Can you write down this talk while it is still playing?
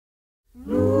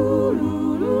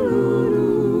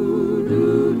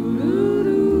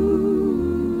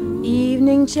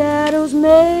shadows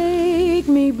make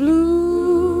me blue,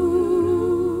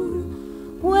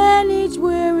 when each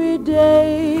weary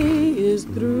day is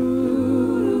through,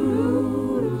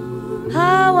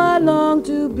 how I long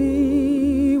to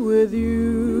be with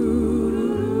you,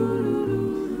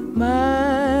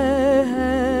 my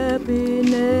happiness.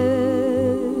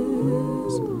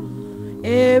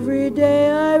 Every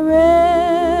day I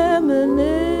reminisce,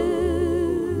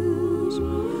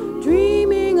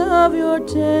 dreaming of your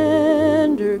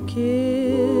tender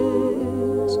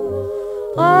kiss,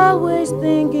 always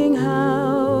thinking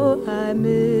how I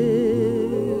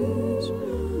miss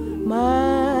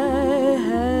my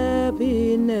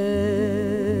happiness.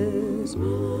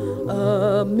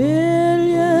 A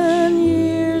million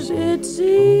years, it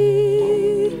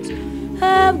seems,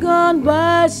 have gone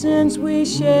by since we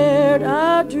shared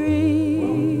our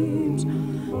dreams,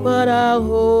 but I'll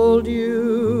hold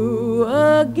you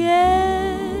again.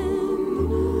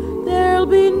 There'll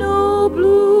be no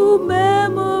blue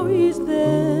memories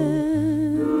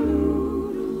then,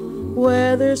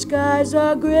 whether skies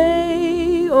are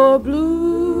gray or blue.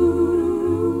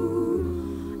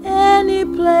 Any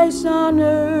place on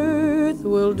earth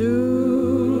will do,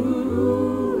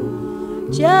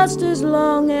 just as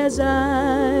long as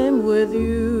I'm with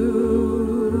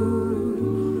you,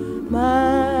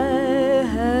 my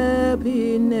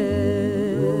happiness.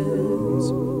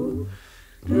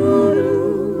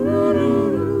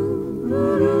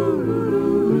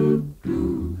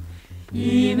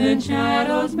 Even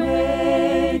shadows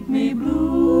make me blue,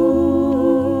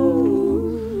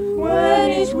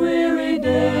 when each weary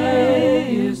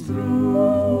day is through,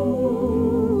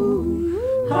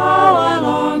 how I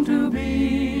long to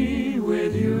be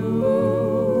with you,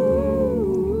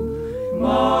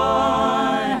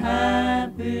 my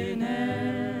happiness.